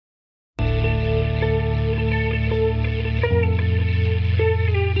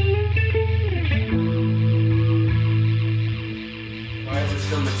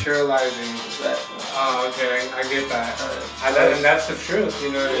realizing. Exactly. Oh, okay, I get that. And that's the truth,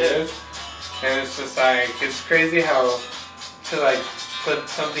 you know what it is? And it's just like, it's crazy how to like put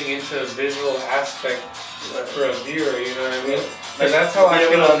something into a visual aspect for a viewer, you know what I mean? Like that's how I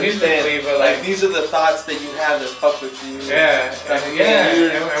feel musically, but like these are the thoughts that you have that fuck with you. Yeah, like,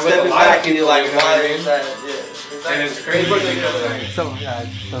 and with a lot of people, like, you know what I mean? That? Yeah, exactly. And it's crazy. So yeah,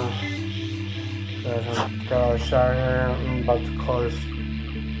 I'm got our shower here. I'm about to call this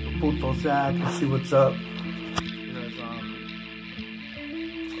Portouls Zach and see what's up.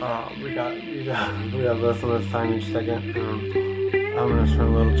 We got less and less time each second. I'm gonna spend a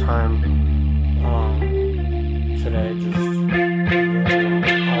little time today just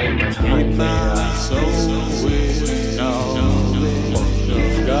all my time.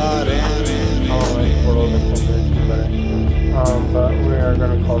 But we are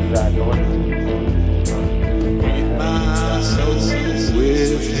gonna call Zach.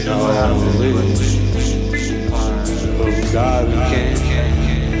 With knowledge of God we can,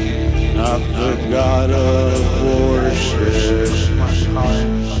 not the God of worship,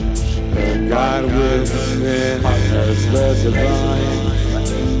 the God within as the divine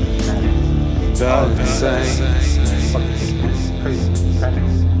doesn't say.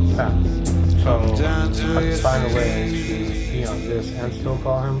 So if I can find a way to be on this and still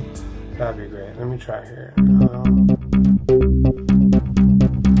call him, that'd be great. Let me try here.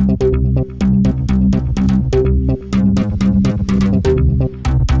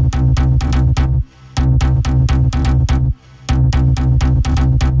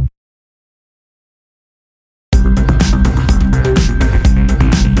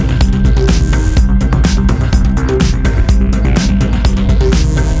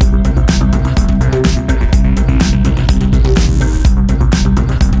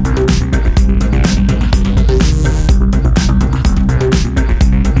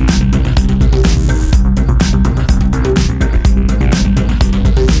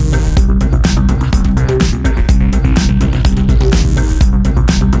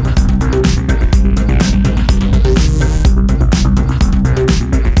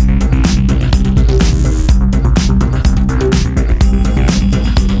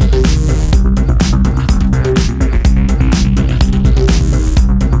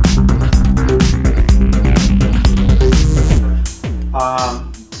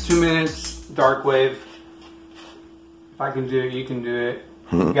 Dark wave. If I can do it, you can do it.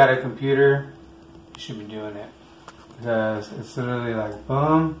 If you got a computer, you should be doing it. Because it's literally like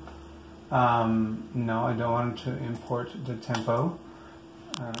boom. No, I don't want to import the tempo.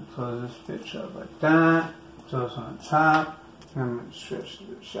 Close this bitch up like that. Throw this on the top. I'm going to stretch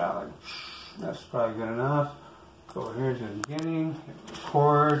this out like that's probably good enough. Go over here to the beginning. Hit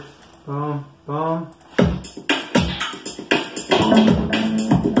record. Boom, boom.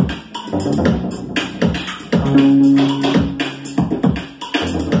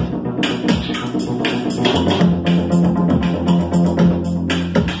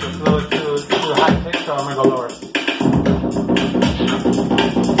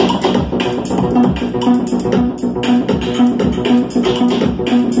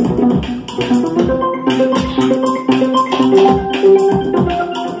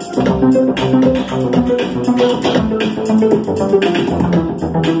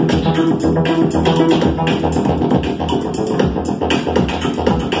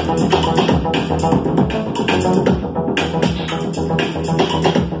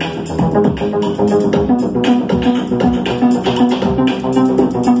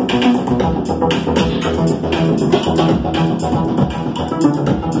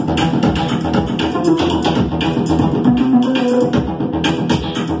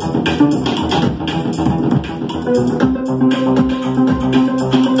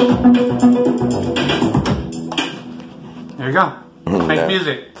 There you go. Make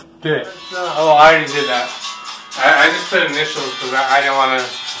music. Do it. Oh, I already did that. I just put initials because I don't want to.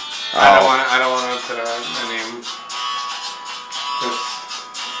 I don't want to put a name. Just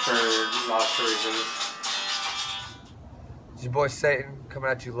for lots of reasons. It's your boy Satan coming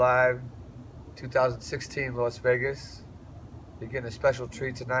at you live, 2016 Las Vegas. You're getting a special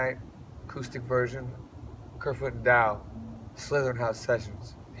treat tonight, acoustic version, Kerfoot and Dow, Slytherin House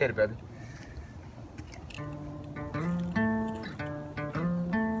Sessions. Hit it, baby.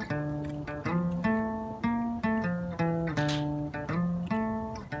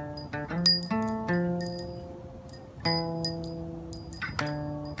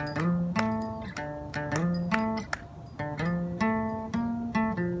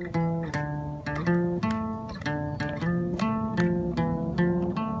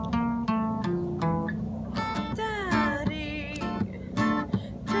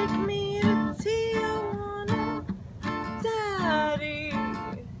 Take me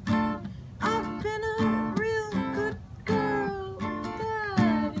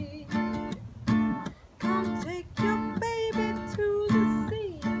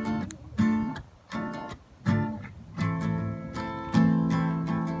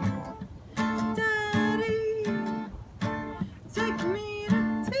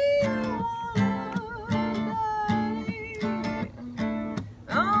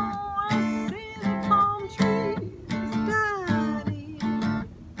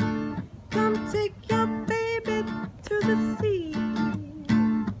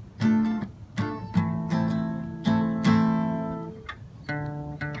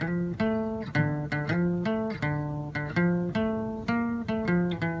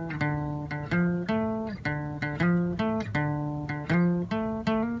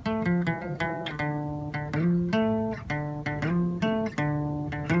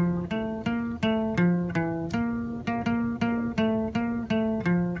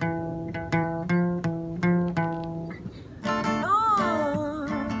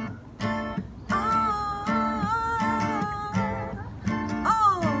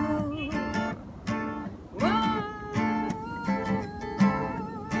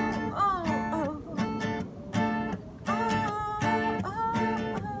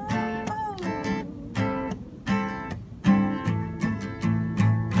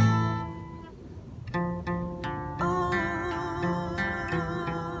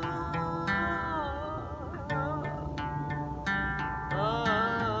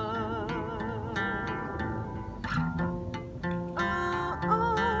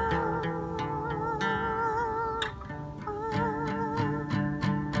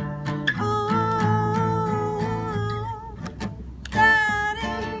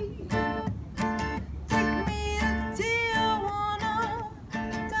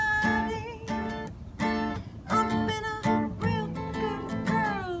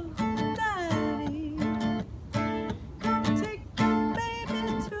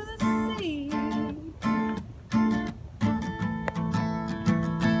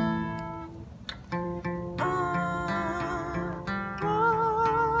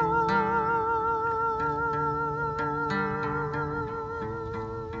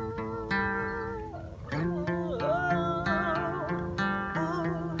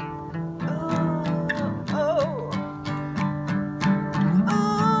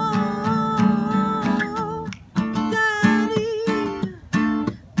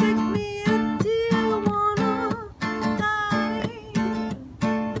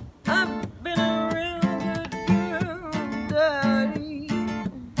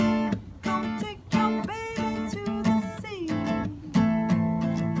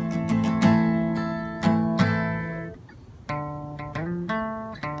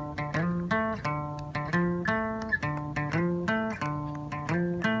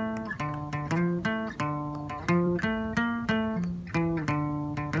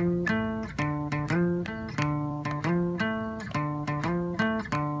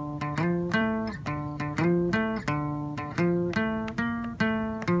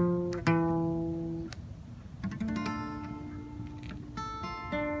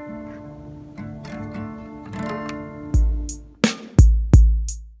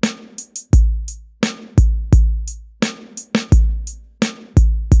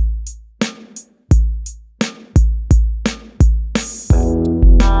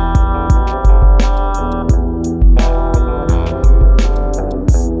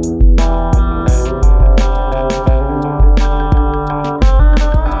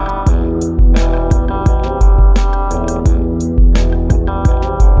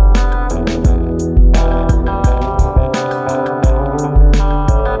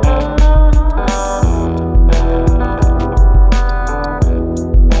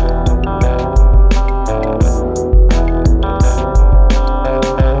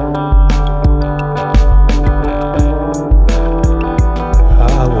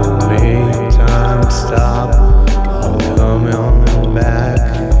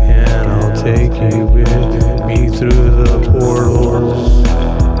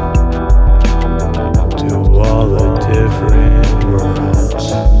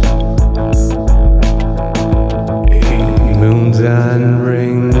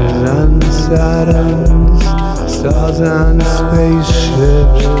Saturns, stars and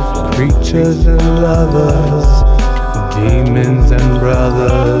spaceships, creatures and lovers, demons and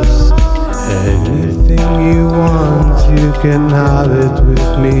brothers. Anything you want, you can have it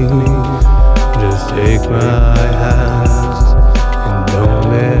with me. Just take my hands and don't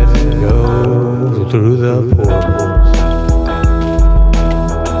let it go through the portals.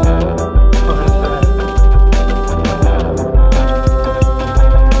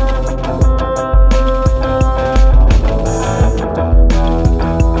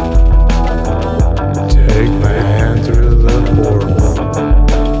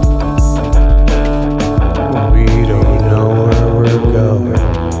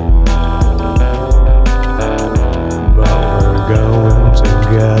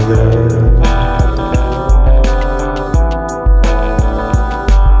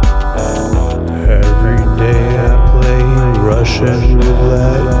 Russian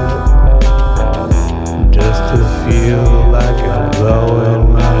roulette, just to feel like I'm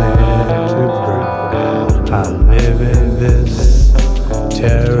blowing my hand to breathe. I live in this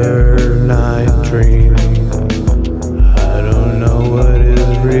terror night dream. I don't know what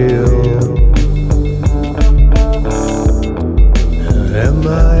is real. Am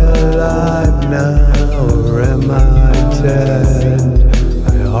I alive now or am I dead?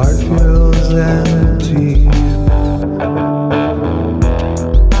 My heart feels empty.